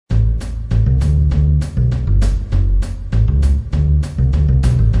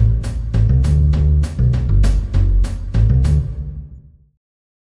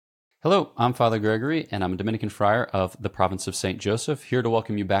Hello, I'm Father Gregory, and I'm a Dominican friar of the province of St. Joseph, here to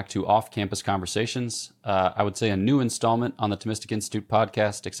welcome you back to Off-Campus Conversations. I would say a new installment on the Thomistic Institute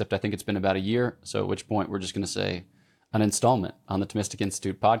podcast, except I think it's been about a year, so at which point we're just going to say an installment on the Thomistic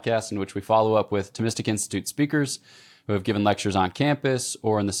Institute podcast, in which we follow up with Thomistic Institute speakers who have given lectures on campus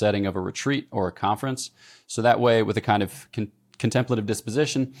or in the setting of a retreat or a conference. So that way, with a kind of contemplative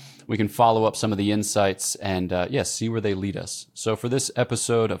disposition, we can follow up some of the insights and see where they lead us. So for this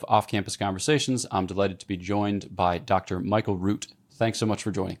episode of Off-Campus Conversations, I'm delighted to be joined by Dr. Michael Root. Thanks so much for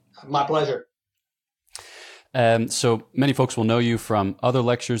joining. My pleasure. So many folks will know you from other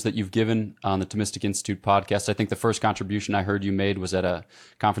lectures that you've given on the Thomistic Institute podcast. I think the first contribution I heard you made was at a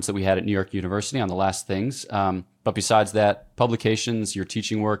conference that we had at New York University on the last things. But besides that, publications, your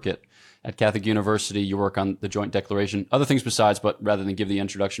teaching work at Catholic University, you work on the Joint Declaration, other things besides, but rather than give the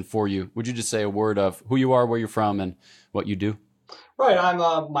introduction for you, would you just say a word of who you are, where you're from, and what you do? Right.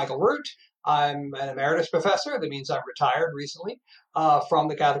 I'm Michael Root. I'm an emeritus professor. That means I'm retired recently from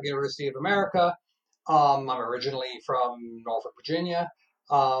the Catholic University of America. I'm originally from Norfolk, Virginia.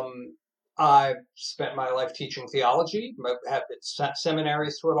 I've spent my life teaching theology, have been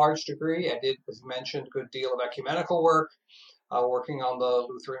seminaries to a large degree. I did, as you mentioned, a good deal of ecumenical work, working on the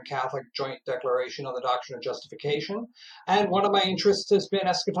Lutheran Catholic Joint Declaration on the Doctrine of Justification. And one of my interests has been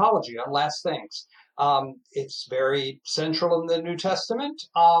eschatology, on last things. It's very central in the New Testament,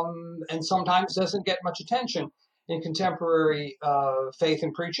 and sometimes doesn't get much attention in contemporary faith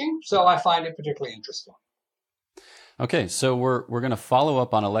and preaching. So I find it particularly interesting. Okay, so we're going to follow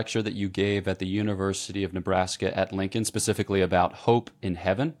up on a lecture that you gave at the University of Nebraska at Lincoln, specifically about hope in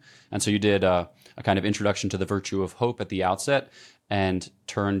heaven. And so you did a kind of introduction to the virtue of hope at the outset and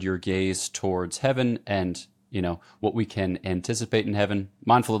turned your gaze towards heaven and, what we can anticipate in heaven,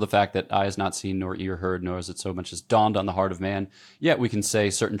 mindful of the fact that eye has not seen nor ear heard, nor has it so much as dawned on the heart of man. Yet we can say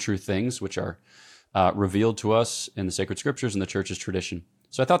certain true things which are revealed to us in the sacred scriptures and the church's tradition.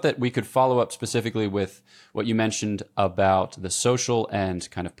 So I thought that we could follow up specifically with what you mentioned about the social and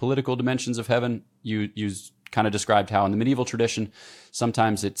kind of political dimensions of heaven. You kind of described how in the medieval tradition,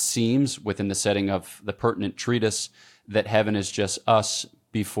 sometimes it seems within the setting of the pertinent treatise that heaven is just us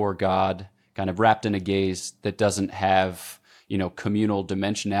before God, kind of wrapped in a gaze that doesn't have, communal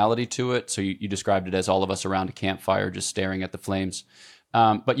dimensionality to it. So you described it as all of us around a campfire just staring at the flames.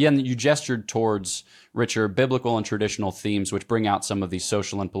 But you gestured towards richer biblical and traditional themes, which bring out some of these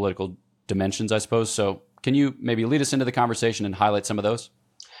social and political dimensions, I suppose. So can you maybe lead us into the conversation and highlight some of those?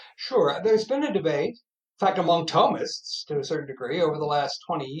 Sure. There's been a debate, in fact, among Thomists to a certain degree over the last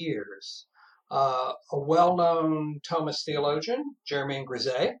 20 years. A well-known Thomist theologian, Jeremy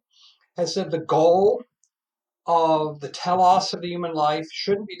Grisey, has said the goal of the telos of the human life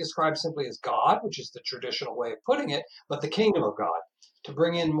shouldn't be described simply as God, which is the traditional way of putting it, but the kingdom of God, to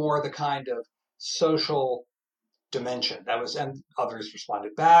bring in more of the kind of social dimension. And others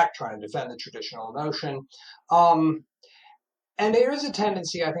responded back, trying to defend the traditional notion. And there is a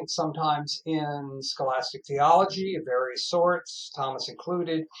tendency, I think, sometimes in scholastic theology of various sorts, Thomas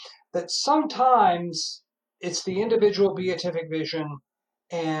included, that sometimes it's the individual beatific vision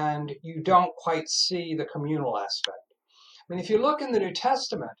and you don't quite see the communal aspect. I mean, if you look in the New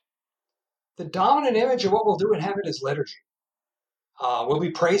Testament, the dominant image of what we'll do in heaven is liturgy. We'll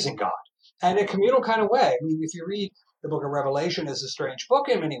be praising God, and in a communal kind of way. I mean, if you read the book of Revelation, is a strange book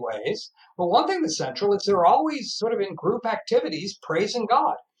in many ways, but one thing that's central is they're always sort of in group activities praising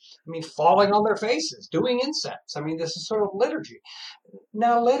God. I mean, falling on their faces, doing incense. I mean, this is sort of liturgy.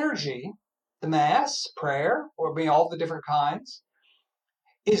 Now, liturgy, the Mass, prayer, or all the different kinds,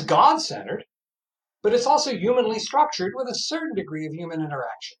 is God-centered, but it's also humanly structured with a certain degree of human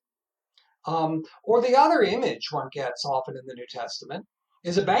interaction. Or the other image one gets often in the New Testament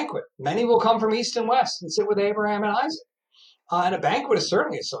is a banquet. Many will come from east and west and sit with Abraham and Isaac. And a banquet is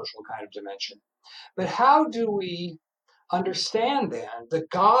certainly a social kind of dimension. But how do we understand then the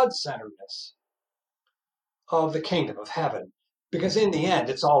God-centeredness of the kingdom of heaven? Because in the end,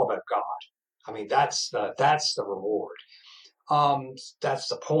 it's all about God. I mean, that's the reward. That's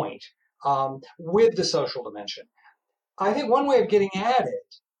the point. With the social dimension, I think one way of getting at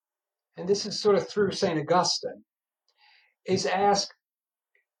it, and this is sort of through St. Augustine, is ask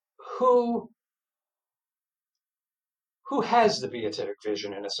who has the beatific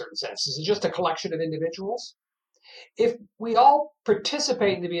vision in a certain sense? Is it just a collection of individuals? If we all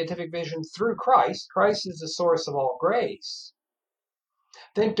participate in the beatific vision through Christ, Christ is the source of all grace,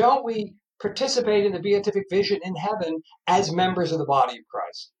 then don't we participate in the beatific vision in heaven as members of the body of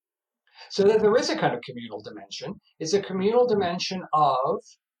Christ? So that there is a kind of communal dimension. It's a communal dimension of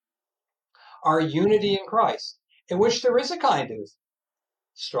our unity in Christ, in which there is a kind of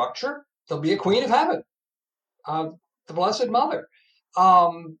structure. There'll be a queen of heaven, uh, the Blessed Mother.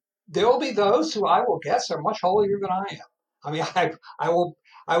 Um, there will be those who I will guess are much holier than I am. I mean, I will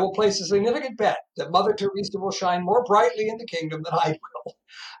I will place a significant bet that Mother Teresa will shine more brightly in the kingdom than I will.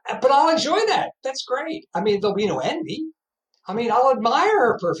 But I'll enjoy that. That's great. I mean, there'll be no envy. I mean, I'll admire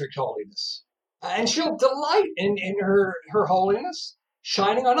her perfect holiness. And she'll delight in her holiness,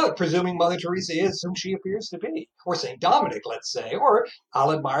 shining on others, presuming Mother Teresa is whom she appears to be. Or St. Dominic, let's say. Or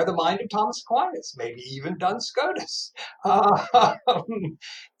I'll admire the mind of Thomas Aquinas, maybe even Duns Scotus, uh,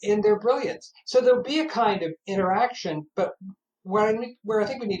 in their brilliance. So there'll be a kind of interaction, but where I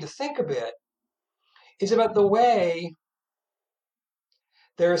think we need to think a bit is about the way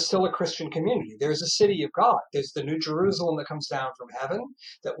there is still a Christian community. There's a city of God. There's the New Jerusalem that comes down from heaven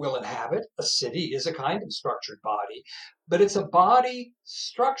that will inhabit. A city is a kind of structured body, but it's a body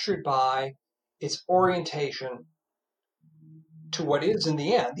structured by its orientation to what is, in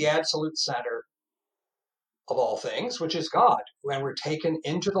the end, the absolute center of all things, which is God. When we're taken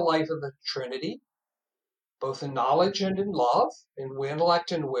into the life of the Trinity, both in knowledge and in love, in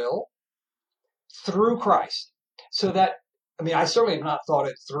intellect and will, through Christ. So that, I mean, I certainly have not thought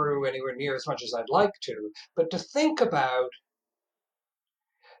it through anywhere near as much as I'd like to, but to think about,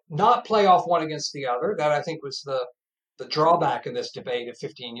 not play off one against the other, that I think was the drawback in this debate of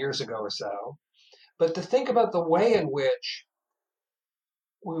 15 years ago or so, but to think about the way in which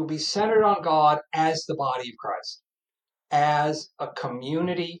we will be centered on God as the body of Christ, as a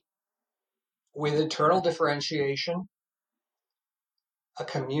community with internal differentiation, a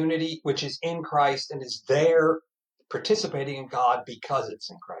community which is in Christ and is there participating in God because it's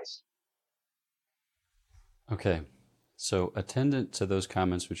in Christ. Okay. So, attendant to those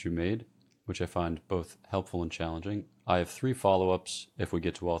comments which you made, which I find both helpful and challenging, I have three follow ups. If we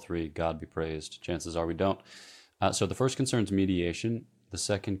get to all three, God be praised. Chances are we don't. So, the first concerns mediation, the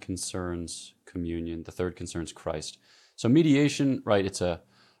second concerns communion, the third concerns Christ. So, mediation, right, it's a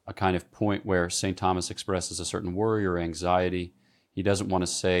kind of point where St. Thomas expresses a certain worry or anxiety. He doesn't want to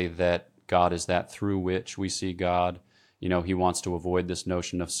say that God is that through which we see God. You know, he wants to avoid this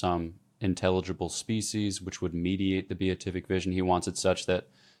notion of some intelligible species which would mediate the beatific vision. He wants it such that,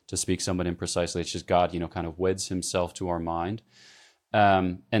 to speak somewhat imprecisely, it's just God, kind of weds himself to our mind.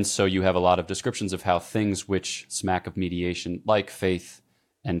 And so you have a lot of descriptions of how things which smack of mediation, like faith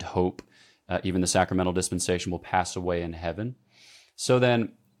and hope, even the sacramental dispensation, will pass away in heaven. So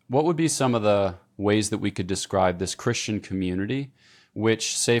then, what would be some of the ways that we could describe this Christian community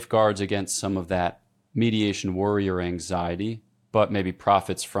which safeguards against some of that mediation worry or anxiety, but maybe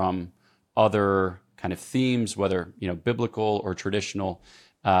profits from other kind of themes, whether biblical or traditional,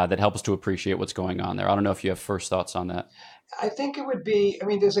 that help us to appreciate what's going on there? I don't know if you have first thoughts on that. I think it would be, I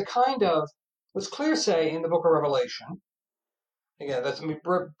mean, there's a kind of, what's clear, say, in the book of Revelation, again, that's, I mean,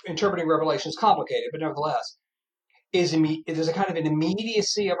 interpreting Revelation is complicated, but nevertheless, there's a kind of an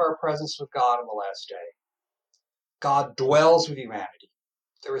immediacy of our presence with God in the last day. God dwells with humanity.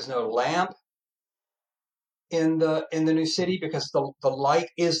 There is no lamp in the new city because the light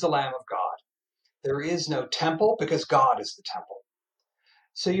is the Lamb of God. There is no temple because God is the temple.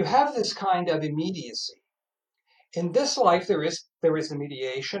 So you have this kind of immediacy. In this life, there is the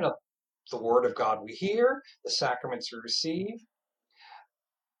mediation of the word of God we hear, the sacraments we receive,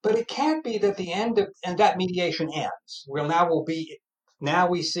 but it can't be that the end of and that mediation ends. Now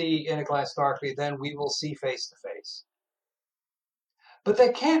we see in a glass darkly, then we will see face to face. But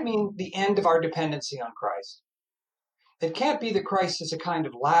that can't mean the end of our dependency on Christ. It can't be that Christ is a kind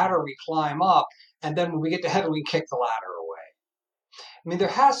of ladder we climb up, and then when we get to heaven, we kick the ladder away. I mean, there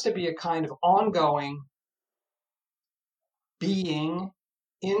has to be a kind of ongoing being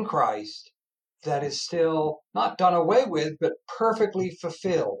in Christ that is still not done away with, but perfectly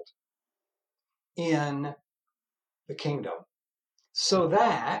fulfilled in the kingdom. So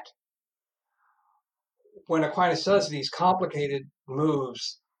that when Aquinas does these complicated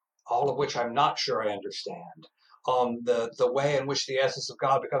moves, all of which I'm not sure I understand, the way in which the essence of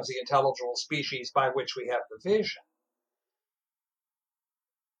God becomes the intelligible species by which we have the vision,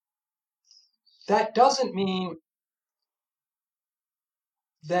 that doesn't mean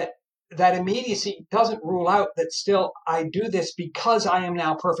that that immediacy doesn't rule out that still I do this because I am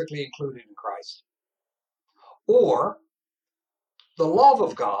now perfectly included in Christ. Or the love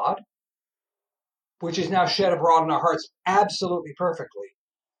of God, which is now shed abroad in our hearts absolutely perfectly,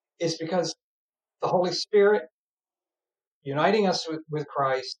 is because the Holy Spirit uniting us with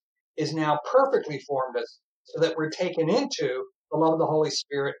Christ is now perfectly formed us so that we're taken into the love of the Holy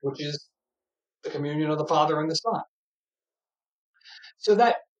Spirit, which is the communion of the Father and the Son. So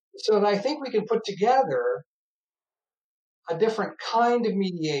that I think we can put together a different kind of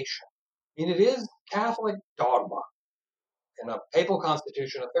mediation. I mean, it is Catholic dogma in a papal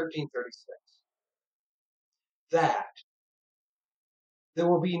constitution of 1336 that there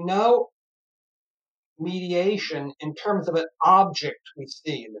will be no mediation in terms of an object we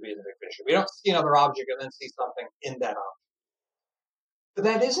see in the beatific vision. We don't see another object and then see something in that object. But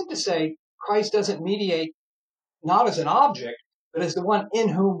that isn't to say Christ doesn't mediate not as an object, but as the one in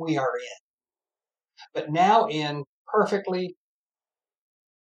whom we are in. But now in perfectly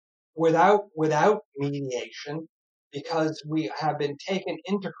without mediation, because we have been taken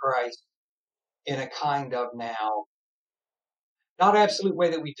into Christ in a kind of now, not absolute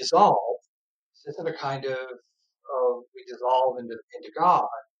way that we dissolve. This isn't a kind of we dissolve into God,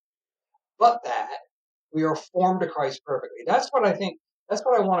 but that we are formed to Christ perfectly. That's what I think. That's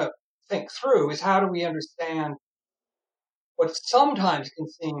what I want to think through: is how do we understand what sometimes can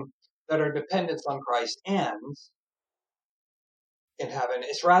seem that our dependence on Christ ends in heaven.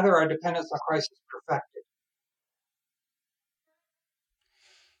 It's rather our dependence on Christ is perfected.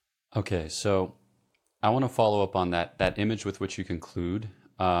 Okay, so I want to follow up on that image with which you conclude.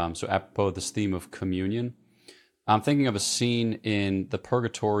 So apropos of this theme of communion, I'm thinking of a scene in the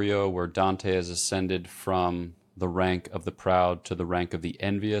Purgatorio where Dante has ascended from the rank of the proud to the rank of the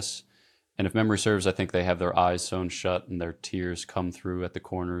envious. And if memory serves, I think they have their eyes sewn shut and their tears come through at the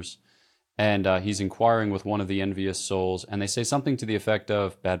corners. And he's inquiring with one of the envious souls, and they say something to the effect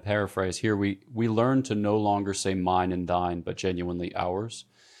of, bad paraphrase here, we learn to no longer say mine and thine, but genuinely ours.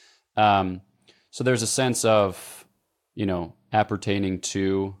 Um, so there's a sense of, appertaining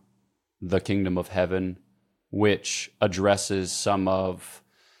to the kingdom of heaven, which addresses some of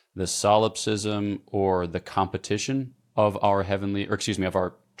the solipsism or the competition of our heavenly, or excuse me, of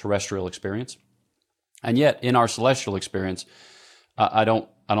our terrestrial experience. And yet, in our celestial experience, I don't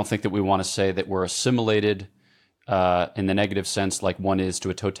think that we want to say that we're assimilated in the negative sense, like one is to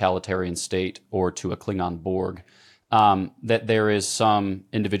a totalitarian state or to a Klingon Borg. That there is some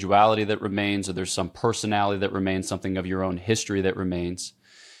individuality that remains, or there's some personality that remains, something of your own history that remains.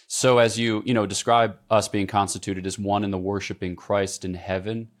 So as you describe us being constituted as one in the worshiping Christ in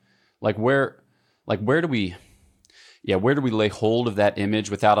heaven, where do we lay hold of that image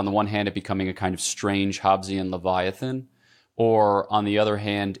without, on the one hand, it becoming a kind of strange Hobbesian Leviathan, or on the other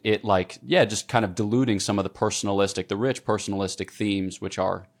hand, it just kind of diluting some of the rich personalistic themes which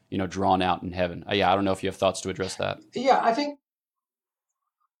are drawn out in heaven. I don't know if you have thoughts to address that. Yeah, I think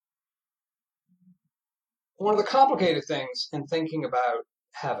one of the complicated things in thinking about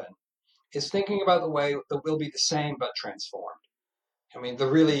heaven is thinking about the way that we'll be the same but transformed. I mean,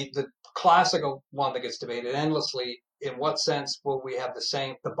 the classical one that gets debated endlessly, in what sense will we have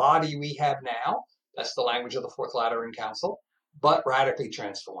the body we have now? That's the language of the Fourth Lateran Council, but radically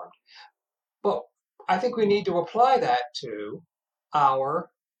transformed. But I think we need to apply that to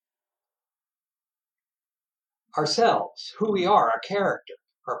ourselves, who we are, our character,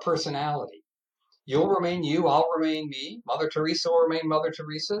 our personality. You'll remain you, I'll remain me. Mother Teresa will remain Mother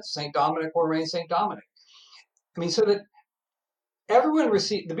Teresa. St. Dominic will remain St. Dominic. I mean, so that everyone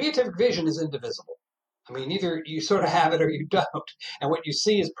receives the beatific vision is indivisible. I mean, either you sort of have it or you don't. And what you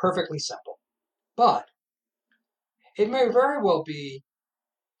see is perfectly simple. But it may very well be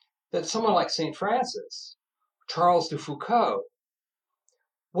that someone like St. Francis, Charles de Foucault,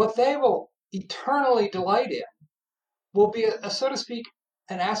 what they will eternally delight in will be, so to speak,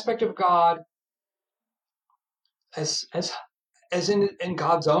 an aspect of God as in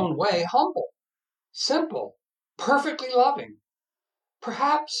God's own way, humble, simple, perfectly loving.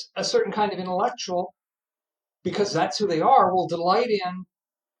 Perhaps a certain kind of intellectual, because that's who they are, will delight in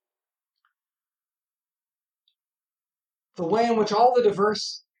the way in which all the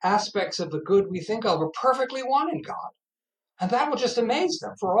diverse aspects of the good we think of are perfectly one in God. And that will just amaze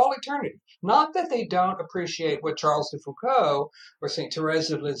them for all eternity. Not that they don't appreciate what Charles de Foucault or St.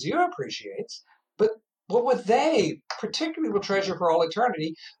 Therese of Lisieux appreciates, but what they particularly will treasure for all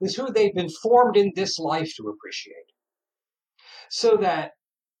eternity is who they've been formed in this life to appreciate. So that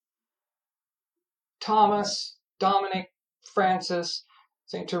Thomas, Dominic, Francis,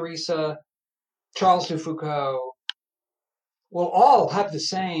 St. Teresa, Charles de Foucault will all have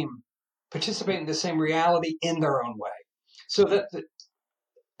participate in the same reality in their own way. So that,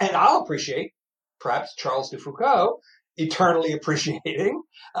 and I'll appreciate perhaps Charles de Foucault eternally appreciating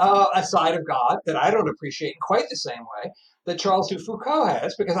a side of God that I don't appreciate in quite the same way that Charles de Foucault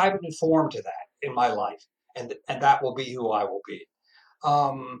has, because I've been formed to that in my life, and that will be who I will be.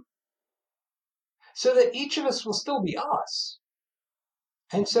 So that each of us will still be us,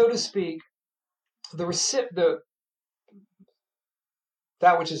 and so to speak, that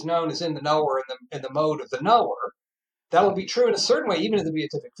which is known as in the knower, in the mode of the knower, that'll be true in a certain way, even in the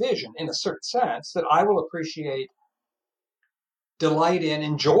beatific vision, in a certain sense, that I will appreciate, delight in,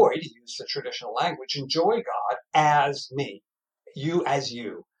 enjoy, to use the traditional language, enjoy God as me, you as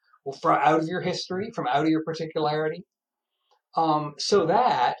you, from out of your history, from out of your particularity, so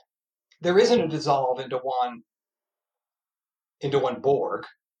that there isn't a dissolve into one Borg,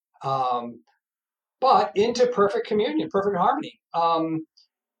 um, but into perfect communion, perfect harmony.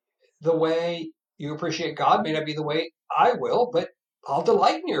 The way you appreciate God may not be the way I will, but I'll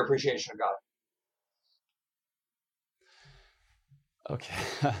delight in your appreciation of God.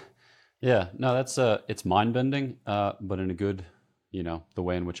 Okay. Yeah, no, that's it's mind bending, but in a good, the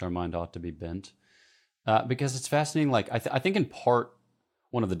way in which our mind ought to be bent. Because it's fascinating. Like I think in part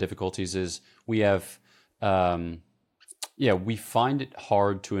one of the difficulties is we have, um, yeah, we find it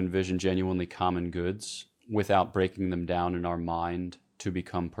hard to envision genuinely common goods without breaking them down in our mind to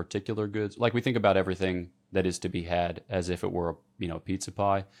become particular goods. Like we think about everything that is to be had as if it were, a pizza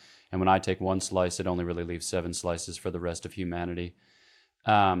pie, and when I take one slice, it only really leaves 7 slices for the rest of humanity.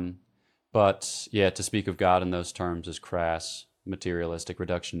 Um, but yeah, to speak of God in those terms is crass, materialistic,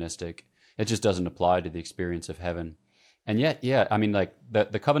 reductionistic. It just doesn't apply to the experience of heaven. And yet, yeah, I mean, like the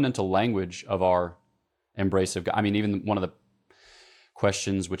covenantal language of our embrace of God. I mean, even one of the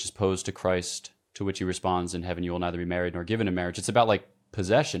questions which is posed to Christ, to which he responds, "In heaven you will neither be married nor given in marriage." It's about like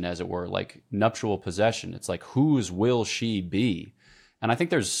possession, as it were, like nuptial possession. It's like, whose will she be? And I think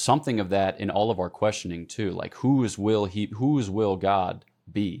there's something of that in all of our questioning too. Like, whose will God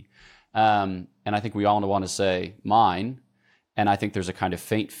be? And I think we all want to say mine. And I think there's a kind of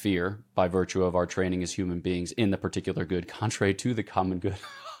faint fear by virtue of our training as human beings in the particular good, contrary to the common good,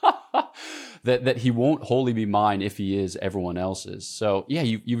 that he won't wholly be mine if he is everyone else's. So yeah,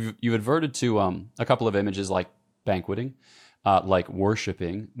 you adverted to a couple of images like banqueting, like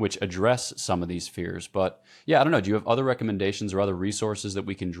worshiping, which address some of these fears. But yeah, I don't know. Do you have other recommendations or other resources that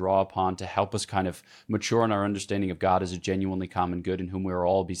we can draw upon to help us kind of mature in our understanding of God as a genuinely common good in whom we will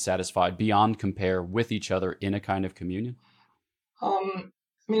all be satisfied beyond compare with each other in a kind of communion?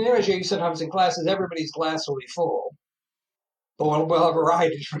 I mean, the image you sometimes in classes, everybody's glass will be full, but we'll have a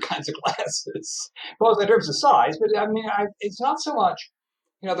variety of different kinds of glasses, both in terms of size. But I mean, it's not so much,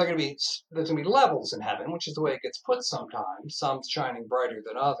 there's going to be levels in heaven, which is the way it gets put sometimes, some shining brighter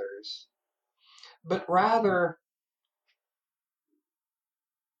than others, but rather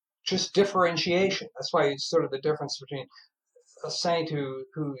just differentiation. That's why it's sort of the difference between a saint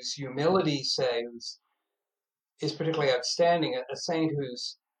whose humility, say, is particularly outstanding, a saint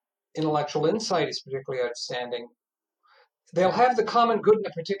whose intellectual insight is particularly outstanding. They'll have the common good in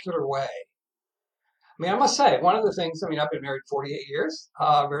a particular way. I mean, I must say, one of the things, I mean, I've been married 48 years,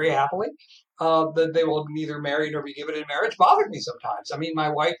 very happily. That they will neither marry nor be given in marriage bothered me sometimes. I mean, my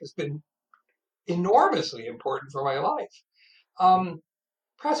wife has been enormously important for my life. Um,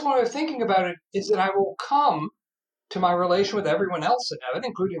 Perhaps one way of thinking about it is that I will come to my relation with everyone else in heaven,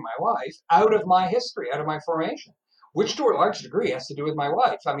 including my wife, out of my history, out of my formation, which to a large degree has to do with my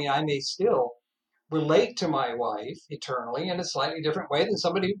wife. I mean, I may still relate to my wife eternally in a slightly different way than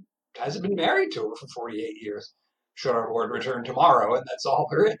somebody who hasn't been married to her for 48 years. Should our Lord return tomorrow, and that's all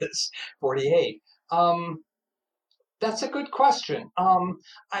there is, 48. That's a good question.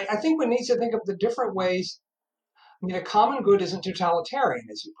 I think we need to think of the different ways. I mean, a common good isn't totalitarian,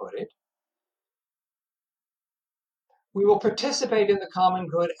 as you put it. We will participate in the common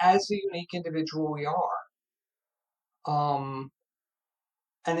good as the unique individual we are.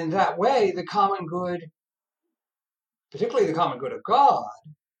 And in that way, the common good, particularly the common good of God,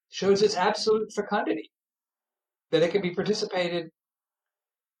 shows its absolute fecundity, that it can be participated,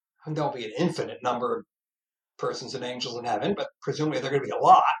 and there'll be an infinite number of persons and angels in heaven, but presumably they're going to be a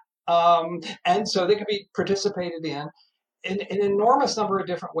lot. And so they can be participated in an enormous number of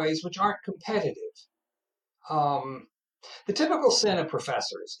different ways, which aren't competitive. Um, the typical sin of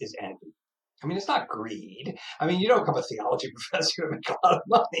professors is envy. I mean, it's not greed. I mean, you don't become a theology professor to make a lot of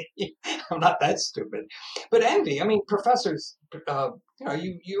money. I'm not that stupid. But envy, I mean, professors,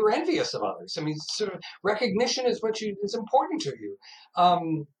 you're envious of others. I mean, sort of recognition is is important to you.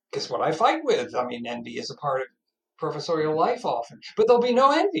 Guess what I fight with? I mean, envy is a part of professorial life often. But there'll be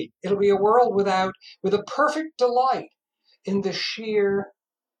no envy. It'll be a world with a perfect delight in the sheer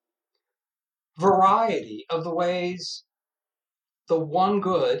variety of the ways the one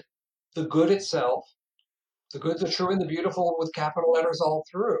good, the good itself, the good, the true, and the beautiful with capital letters all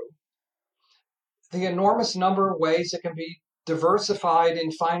through, the enormous number of ways it can be diversified in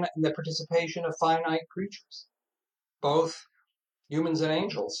the participation of finite creatures, both humans and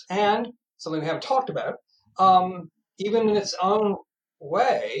angels, and something we haven't talked about, even in its own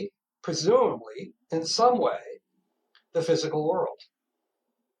way, presumably, in some way, the physical world.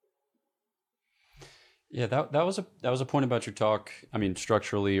 Yeah, that was a point about your talk. I mean,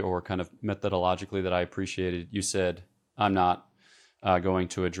 structurally or kind of methodologically that I appreciated. You said, "I'm not going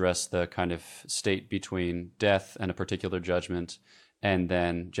to address the kind of state between death and a particular judgment, and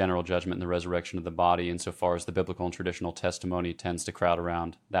then general judgment and the resurrection of the body, insofar as the biblical and traditional testimony tends to crowd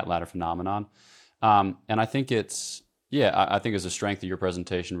around that latter phenomenon." And I think I think it's a strength of your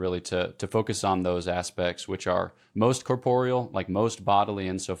presentation really to focus on those aspects which are most corporeal, like most bodily,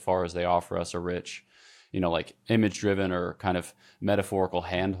 insofar as they offer us a rich, like image driven or kind of metaphorical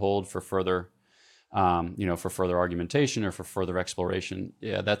handhold for further, for further argumentation or for further exploration.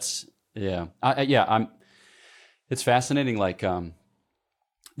 Yeah, I'm. It's fascinating, like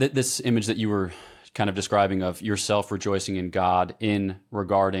this image that you were kind of describing of yourself rejoicing in God in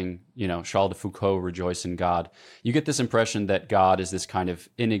regarding, Charles de Foucault rejoice in God. You get this impression that God is this kind of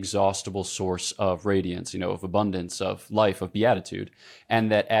inexhaustible source of radiance, of abundance, of life, of beatitude.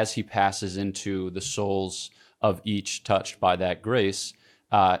 And that as he passes into the souls of each touched by that grace,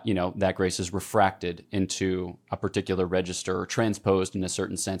 that grace is refracted into a particular register or transposed in a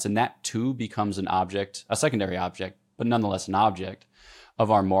certain sense. And that too becomes an object, a secondary object, but nonetheless an object of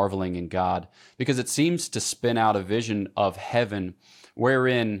our marveling in God, because it seems to spin out a vision of heaven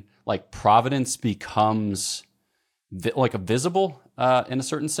wherein like providence becomes like a visible in a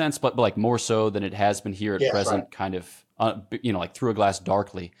certain sense, but like more so than it has been here at Yes, right. present, kind of like through a glass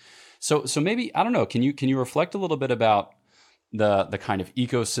darkly. So maybe I don't know. Can you reflect a little bit about the kind of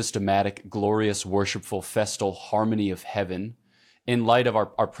ecosystematic, glorious, worshipful, festal harmony of heaven in light of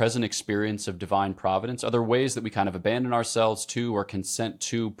our present experience of divine providence? Are there ways that we kind of abandon ourselves to or consent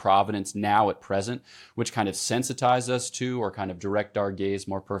to providence now at present, which kind of sensitize us to or kind of direct our gaze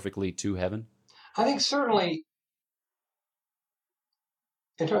more perfectly to heaven? I think certainly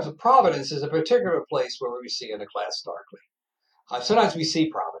in terms of providence is a particular place where we see in a class darkly. Sometimes we see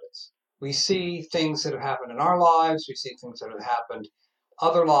providence. We see things that have happened in our lives. We see things that have happened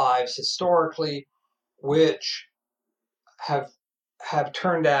other lives historically, which have have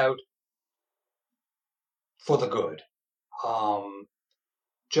turned out for the good. Um,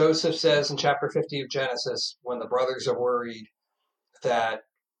 Joseph says in chapter 50 of Genesis, when the brothers are worried that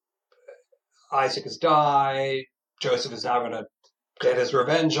Isaac has died, Joseph is now going to get his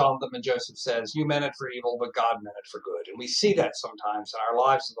revenge on them, and Joseph says, "You meant it for evil, but God meant it for good." And we see that sometimes in our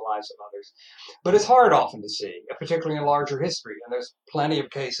lives and the lives of others. But it's hard often to see, particularly in larger history. And there's plenty of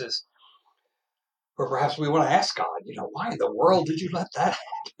cases where perhaps we want to ask God, why in the world did you let that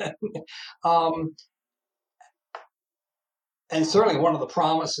happen? um, and certainly one of the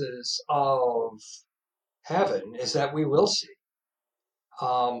promises of heaven is that we will see.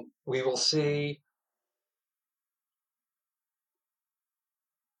 We will see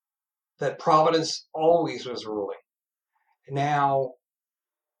that providence always was ruling. Now,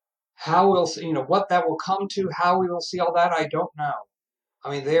 how we'll see, what that will come to, how we will see all that, I don't know. I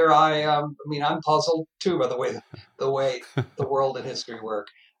mean, I'm puzzled too by the way the world and history work.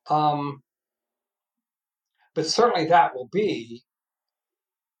 Um, but certainly that will be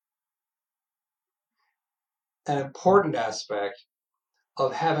an important aspect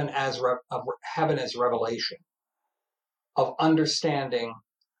of heaven as revelation, of understanding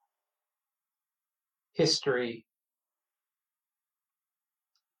history,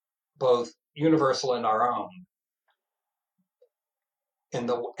 both universal and our own, and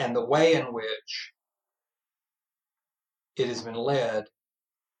the way in which it has been led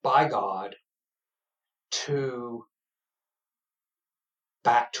by God to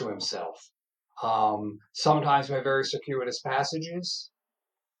back to Himself. Sometimes by very circuitous passages,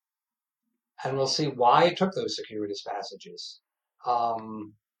 and we'll see why it took those circuitous passages.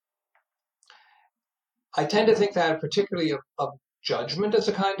 Um, I tend to think that particularly of judgment as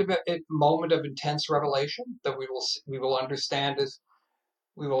a kind of a moment of intense revelation that we will understand as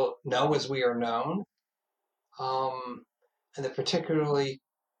we will know as we are known, um, and that particularly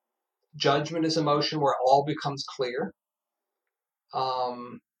judgment is emotion where all becomes clear.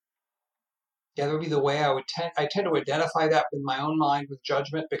 Um, yeah, that would be the way I tend to identify that with my own mind with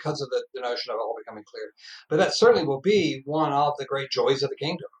judgment because of the notion of all becoming clear. But that certainly will be one of the great joys of the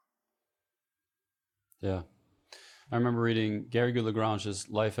kingdom. Yeah. I remember reading Gary Lagrange's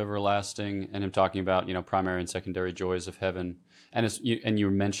Life Everlasting and him talking about, primary and secondary joys of heaven. And you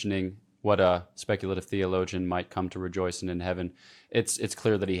were mentioning what a speculative theologian might come to rejoicing in heaven. It's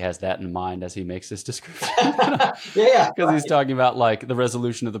clear that he has that in mind as he makes this description. Yeah, Because he's right. talking about like the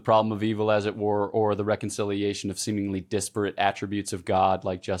resolution of the problem of evil, as it were, or the reconciliation of seemingly disparate attributes of God,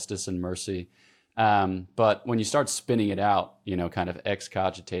 like justice and mercy. But when you start spinning it out, kind of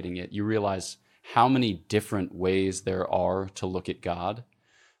excogitating it, you realize how many different ways there are to look at God.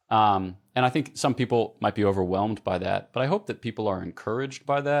 And I think some people might be overwhelmed by that, but I hope that people are encouraged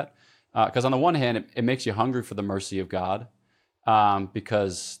by that. Because on the one hand, it makes you hungry for the mercy of God,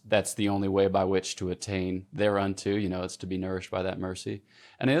 because that's the only way by which to attain thereunto, it's to be nourished by that mercy.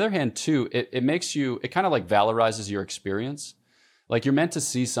 And on the other hand, too, it makes you, it kind of like valorizes your experience. Like you're meant to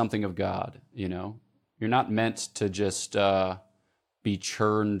see something of God, You're not meant to just be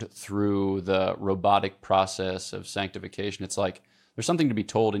churned through the robotic process of sanctification. It's like there's something to be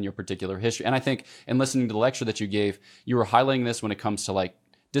told in your particular history. And I think in listening to the lecture that you gave, you were highlighting this when it comes to like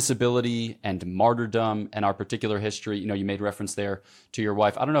disability and martyrdom and our particular history. You made reference there to your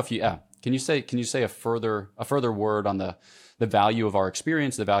wife. I don't know if you can you say a further word on the value of our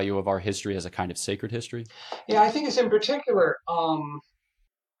experience, the value of our history as a kind of sacred history? Yeah, I think it's in particular,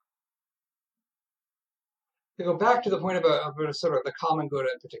 to go back to the point of a sort of the common good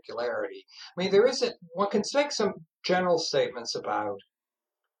and particularity. I mean, one can make some general statements about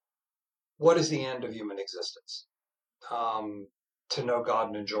what is the end of human existence, um, to know God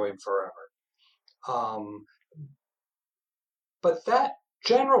and enjoy Him forever. Um, but that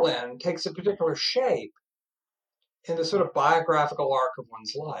general end takes a particular shape in the sort of biographical arc of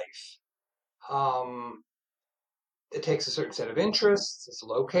one's life. Um, it takes a certain set of interests, it's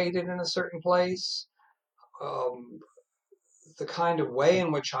located in a certain place. Um, the kind of way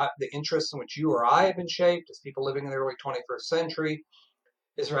in which the interests in which you or I have been shaped as people living in the early 21st century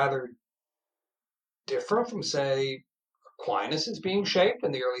is rather different from, say, Aquinas is being shaped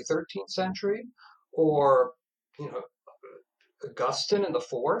in the early 13th century, or you know Augustine in the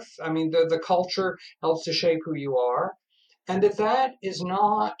fourth. I mean, the culture helps to shape who you are, and that is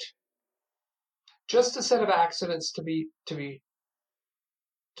not just a set of accidents to be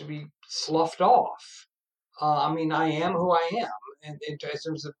sloughed off. I mean, I am who I am, and in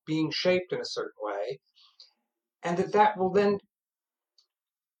terms of being shaped in a certain way, and that will then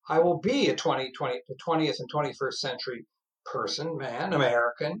I will be a 20th and 21st century person, man,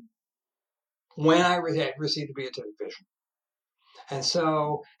 American, when I receive the beatific vision.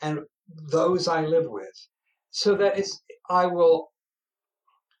 And those I live with. So that is, I will,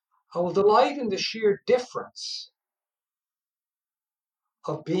 I will delight in the sheer difference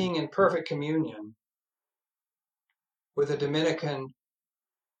of being in perfect communion with a Dominican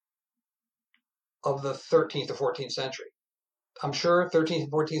of the 13th or 14th century. I'm sure 13th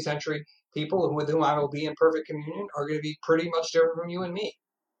and 14th century people with whom I will be in perfect communion are going to be pretty much different from you and me.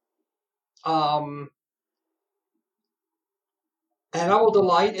 Um, and I will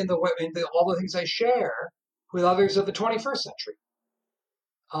delight in all the things I share with others of the 21st century,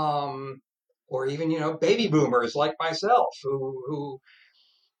 or even baby boomers like myself who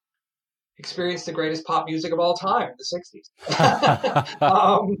experienced the greatest pop music of all time in the 60s.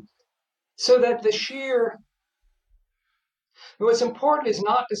 So that what's important is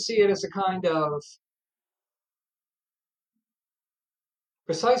not to see it as a kind of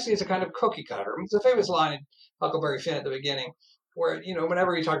precisely as a kind of cookie cutter. I mean, it's a famous line in Huckleberry Finn at the beginning, where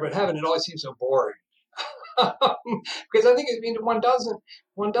whenever you talk about heaven, it always seems so boring. Because I think one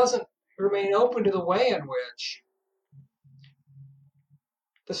doesn't remain open to the way in which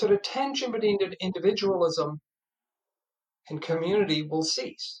the sort of tension between individualism and community will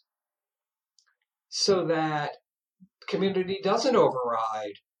cease, so that community doesn't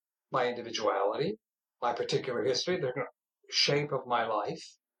override my individuality, my particular history, the shape of my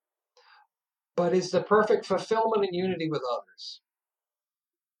life, but is the perfect fulfillment and unity with others.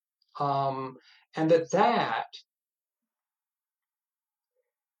 And that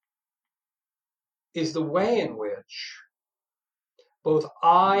is the way in which both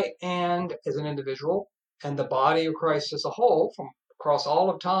I and as an individual and the body of Christ as a whole from across all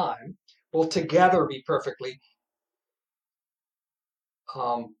of time will together be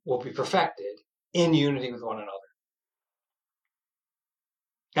will be perfected in unity with one another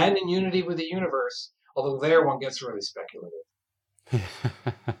and in unity with the universe, although there one gets really speculative.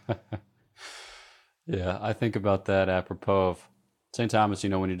 Yeah, I think about that apropos of St. Thomas,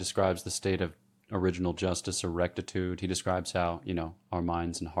 when he describes the state of original justice or rectitude, he describes how, our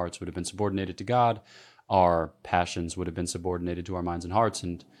minds and hearts would have been subordinated to God, our passions would have been subordinated to our minds and hearts,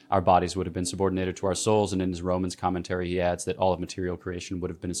 and our bodies would have been subordinated to our souls. And in his Romans commentary, he adds that all of material creation would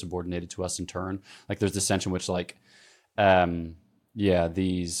have been subordinated to us in turn. Like there's this sense in which, like,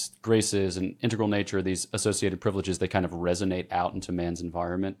 these graces and integral nature, these associated privileges, they kind of resonate out into man's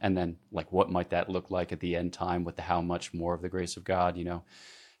environment. And then, like, what might that look like at the end time with how much more of the grace of God,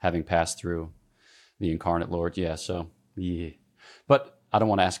 having passed through the incarnate Lord? Yeah, so, yeah. But I don't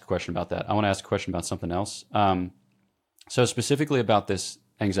want to ask a question about that. I want to ask a question about something else. So, specifically about this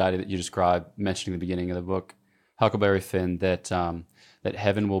anxiety that you described, mentioning in the beginning of the book, Huckleberry Finn, that that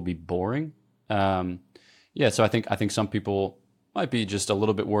heaven will be boring. Um, yeah, so I think some people might be just a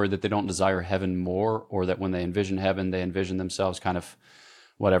little bit worried that they don't desire heaven more, or that when they envision heaven, they envision themselves kind of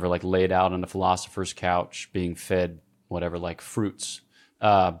whatever, like laid out on a philosopher's couch, being fed whatever, like fruits,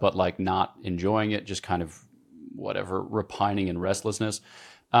 but like not enjoying it, just kind of whatever, repining and restlessness.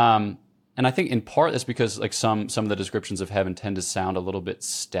 Um, and I think in part that's because like some of the descriptions of heaven tend to sound a little bit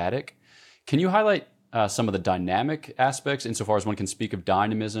static. Can you highlight some of the dynamic aspects insofar as one can speak of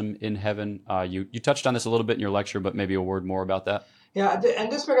dynamism in heaven? You touched on this a little bit in your lecture, but maybe a word more about that. Yeah,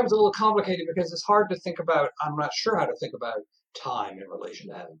 and this becomes a little complicated because it's hard to think about. I'm not sure how to think about time in relation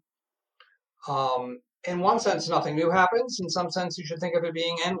to heaven. In one sense, nothing new happens. In some sense, you should think of it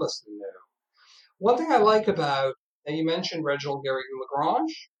being endlessly new. One thing I like about, and you mentioned Reginald Gary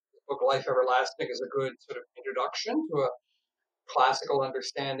Lagrange, the book Life Everlasting is a good sort of introduction to a classical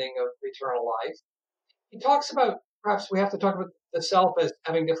understanding of eternal life. He talks about, perhaps we have to talk about the self as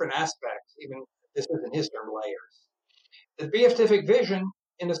having different aspects, even this is in his term, layers. The beatific vision,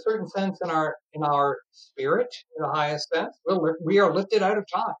 in a certain sense, in our spirit, in the highest sense, we are lifted out of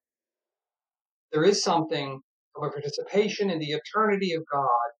time. There is something of a participation in the eternity of God,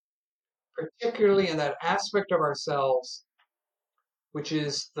 particularly in that aspect of ourselves which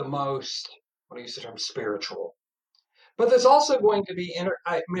is the most, what do you use the term, spiritual. But there's also going to be,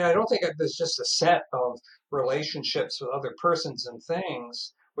 I mean, I don't think there's just a set of relationships with other persons and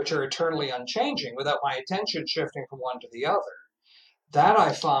things which are eternally unchanging without my attention shifting from one to the other. That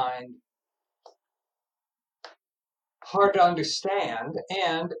I find hard to understand,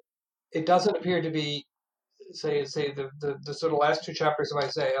 and it doesn't appear to be, say the sort of last two chapters of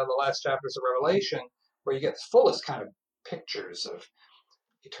Isaiah, the last chapters of Revelation, where you get the fullest kind of pictures of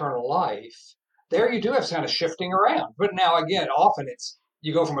eternal life. There you do have kind of shifting around. But now again, often it's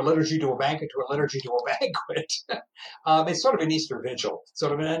you go from a liturgy to a banquet to a liturgy to a banquet. It's sort of an Easter vigil,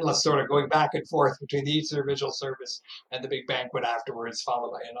 sort of an endless sort of going back and forth between the Easter vigil service and the big banquet afterwards,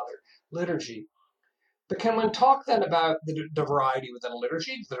 followed by another liturgy. But can one talk then about the variety within a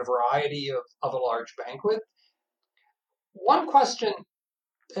liturgy, the variety of a large banquet? One question,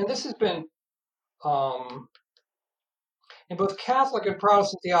 and this has been um, in both Catholic and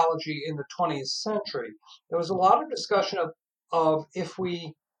Protestant theology in the 20th century, there was a lot of discussion of if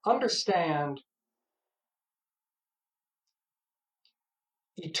we understand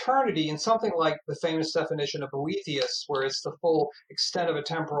eternity in something like the famous definition of Boethius, where it's the full extent of a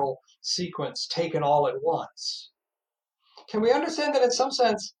temporal sequence taken all at once. Can we understand that in some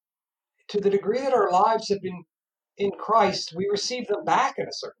sense, to the degree that our lives have been in Christ, we receive them back in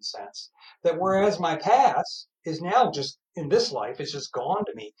a certain sense? That whereas my past is now just in this life, is just gone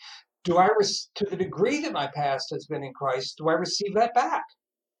to me, to the degree that my past has been in Christ, do I receive that back?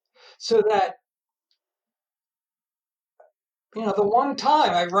 So that, the one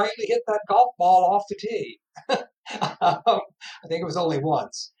time I rightly hit that golf ball off the tee, I think it was only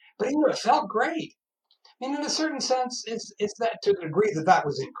once, but it felt great. I mean, in a certain sense, it's that to the degree that that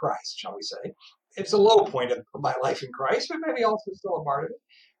was in Christ, shall we say. It's a low point of my life in Christ, but maybe also still a part of it.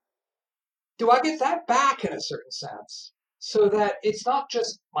 Do I get that back in a certain sense? So that it's not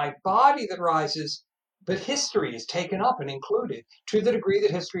just my body that rises, but history is taken up and included to the degree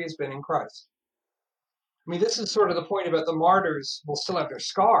that history has been in Christ. I mean, this is sort of the point about the martyrs will still have their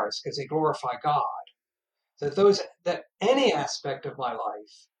scars because they glorify God. That any aspect of my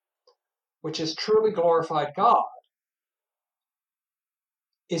life which has truly glorified God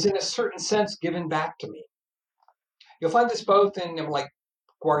is in a certain sense given back to me. You'll find this both in like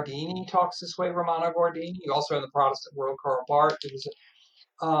Guardini talks this way, Romano Guardini. You also have the Protestant world, Karl Barth.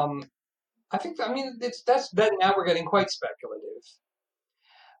 Um, I mean, that's that. Now we're getting quite speculative.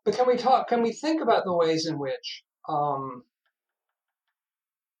 But can we talk? Can we think about the ways in which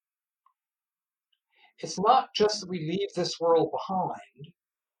it's not just that we leave this world behind,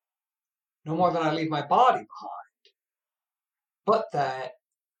 no more than I leave my body behind, but that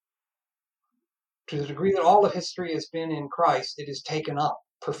to the degree that all of history has been in Christ, it is taken up,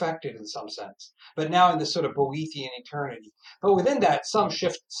 perfected in some sense, but now in this sort of Boethian eternity. But within that, some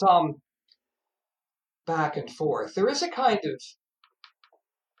shift, some back and forth. There is a kind of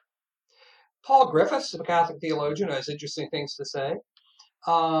Paul Griffiths, a Catholic theologian who has interesting things to say,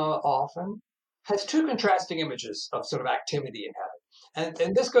 often has two contrasting images of sort of activity in heaven.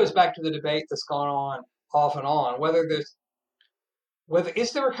 And this goes back to the debate that's gone on off and on, whether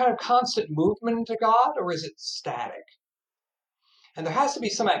is there a kind of constant movement into God or is it static? And there has to be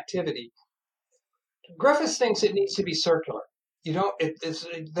some activity. Griffiths thinks it needs to be circular. It's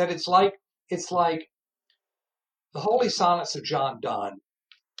like the holy sonnets of John Donne.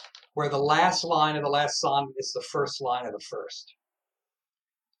 where the last line of the last sonnet is the first line of the first.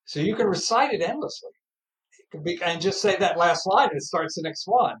 So you can recite it endlessly and just say that last line and it starts the next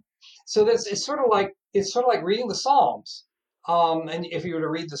one. So that's it's sort of like reading the Psalms. And if you were to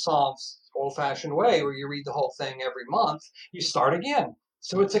read the Psalms old-fashioned way, where you read the whole thing every month, you start again.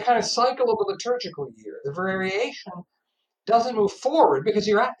 So it's a kind of cycle of the liturgical year. The variation doesn't move forward because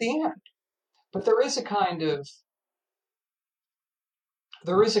you're at the end, but there is a kind of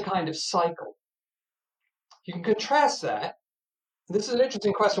cycle. You can contrast that. This is an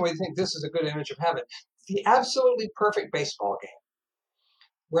interesting question whether you think this is a good image of heaven. The absolutely perfect baseball game.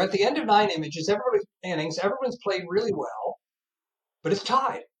 We're at the end of 9 innings, everyone's played really well, but it's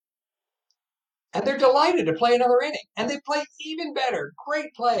tied. And they're delighted to play another inning. And they play even better,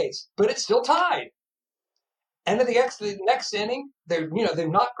 great plays, but it's still tied. And at the next inning, they've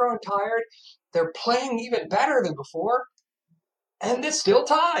not grown tired. They're playing even better than before, and it's still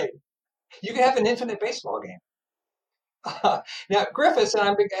tied. You can have an infinite baseball game. Now, Griffiths, and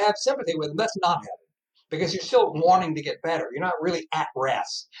I have sympathy with him, that's not heaven because you're still wanting to get better. You're not really at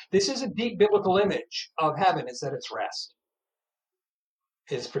rest. This is a deep biblical image of heaven, is that it's rest.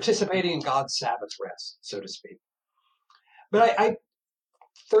 It's participating in God's Sabbath rest, so to speak. But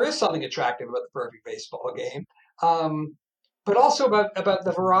there is something attractive about the perfect baseball game, um, but also about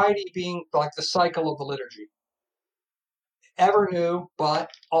the variety being like the cycle of the liturgy. Ever new, but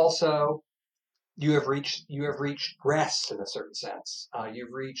also you have reached rest in a certain sense.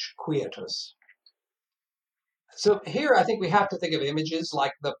 You've reached quietus. So here, I think we have to think of images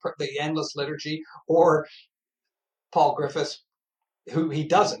like the endless liturgy, or Paul Griffiths, who he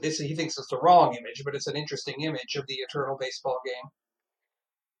doesn't. He thinks it's the wrong image, but it's an interesting image of the eternal baseball game.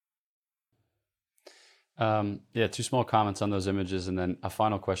 Yeah, two small comments on those images, and then a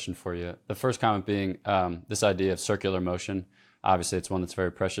final question for you. The first comment being this idea of circular motion. Obviously, it's one that's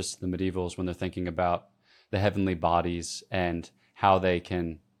very precious to the medievals when they're thinking about the heavenly bodies and how they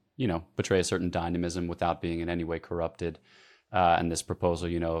can, betray a certain dynamism without being in any way corrupted. And this proposal,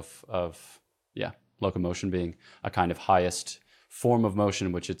 of locomotion being a kind of highest form of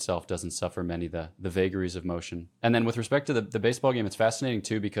motion, which itself doesn't suffer many the vagaries of motion. And then with respect to the baseball game, it's fascinating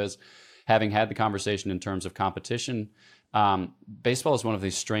too because having had the conversation in terms of competition, baseball is one of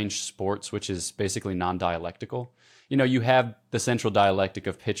these strange sports which is basically non-dialectical. You have the central dialectic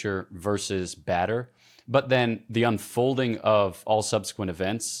of pitcher versus batter, but then the unfolding of all subsequent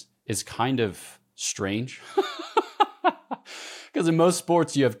events is kind of strange. Because in most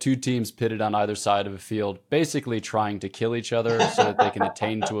sports, you have two teams pitted on either side of a field, basically trying to kill each other so that they can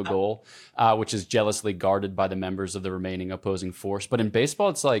attain to a goal, which is jealously guarded by the members of the remaining opposing force. But in baseball,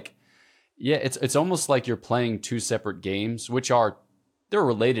 it's like, yeah, it's almost like you're playing two separate games, they're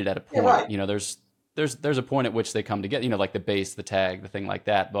related at a Yeah, point. right. There's a point at which they come together. Like the base, the tag, the thing like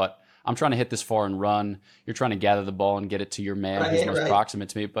that. But I'm trying to hit this far and run. You're trying to gather the ball and get it to your man who's Right, most right. proximate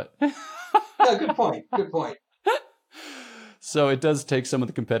to me. But No, good point. Good point. so it does take some of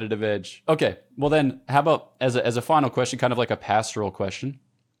the competitive edge. Okay, well then, how about as a final question, kind of like a pastoral question?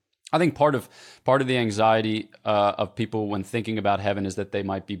 I think part of the anxiety of people when thinking about heaven is that they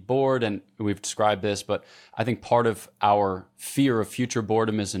might be bored, and we've described this. But I think part of our fear of future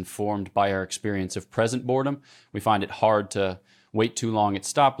boredom is informed by our experience of present boredom. We find it hard to wait too long at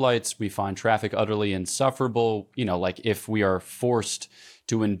stoplights. We find traffic utterly insufferable. Like if we are forced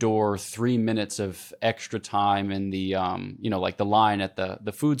to endure 3 minutes of extra time in the, like the line at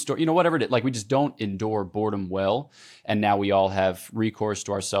the food store, whatever it is. Like we just don't endure boredom well. And now we all have recourse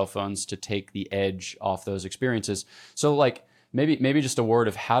to our cell phones to take the edge off those experiences. So like maybe just a word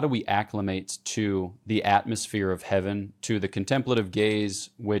of how do we acclimate to the atmosphere of heaven, to the contemplative gaze,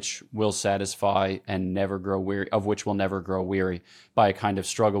 which will satisfy and never grow weary, of which we'll never grow weary by a kind of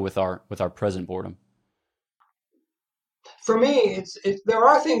struggle with our present boredom. For me, there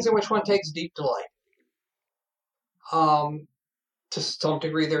are things in which one takes deep delight. Um, to some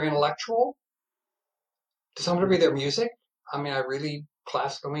degree, they're intellectual. To some degree, they're music. I mean, I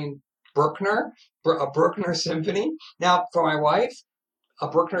mean, Bruckner, a Bruckner symphony. Now, for my wife, a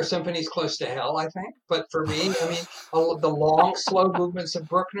Bruckner symphony is close to hell, I think. But for me, I mean, the long, slow movements of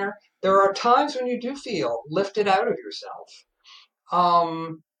Bruckner, there are times when you do feel lifted out of yourself.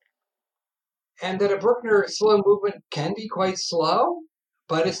 Um, and that a Bruckner slow movement can be quite slow,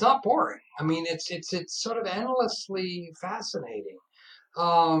 but it's not boring. I mean, it's sort of endlessly fascinating.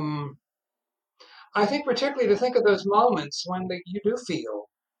 Um, I think particularly to think of those moments when you do feel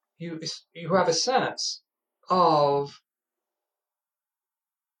you you have a sense of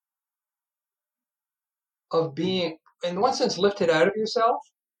being, in one sense, lifted out of yourself,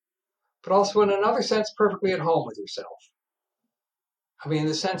 but also in another sense, perfectly at home with yourself. I mean, in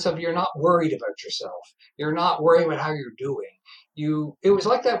the sense of you're not worried about yourself. You're not worried about how you're doing. It was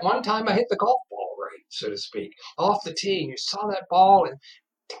like that one time I hit the golf ball right, so to speak, off the tee. You saw that ball and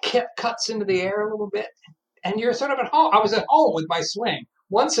it cuts into the air a little bit, and you're sort of at home. I was at home with my swing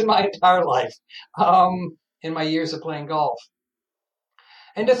once in my entire life, in my years of playing golf.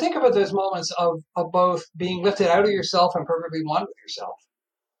 And to think about those moments of both being lifted out of yourself and perfectly one with yourself,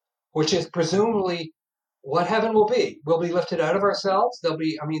 which is presumably what heaven will be. We'll be lifted out of ourselves. There'll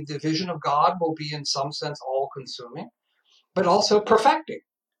be, I mean, the vision of God will be in some sense all consuming, but also perfecting.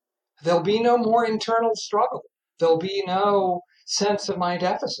 There'll be no more internal struggle. There'll be no sense of my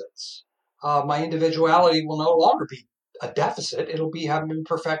deficits. My individuality will no longer be a deficit. It'll be having been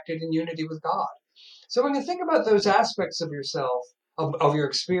perfected in unity with God. So when you think about those aspects of yourself, of your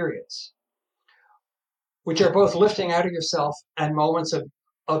experience, which are both lifting out of yourself and moments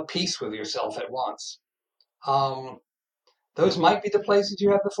of peace with yourself at once, um, those might be the places you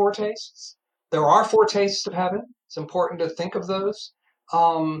have the foretastes. There are foretastes of heaven. It's important to think of those.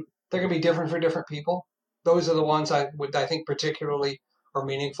 They're going to be different for different people. Those are the ones I think particularly are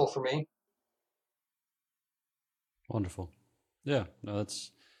meaningful for me. Wonderful. Yeah, no,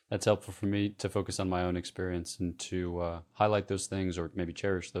 that's helpful for me to focus on my own experience and to highlight those things, or maybe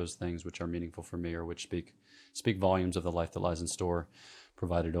cherish those things which are meaningful for me, or which speak volumes of the life that lies in store,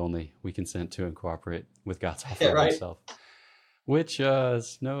 provided only we consent to and cooperate with God's offer Yeah, of right. Himself, which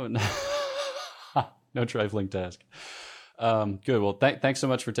is no trifling task. Good. Well, thanks so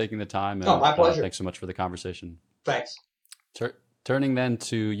much for taking the time, Oh, and my pleasure. thanks so much for the conversation. Thanks. Turning then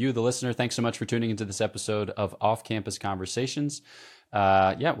to you, the listener, thanks so much for tuning into this episode of Off Campus Conversations.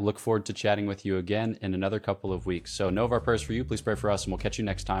 Yeah, we'll look forward to chatting with you again in another couple of weeks. So, know of our prayers for you. Please pray for us, and we'll catch you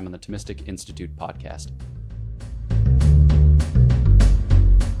next time on the Thomistic Institute podcast.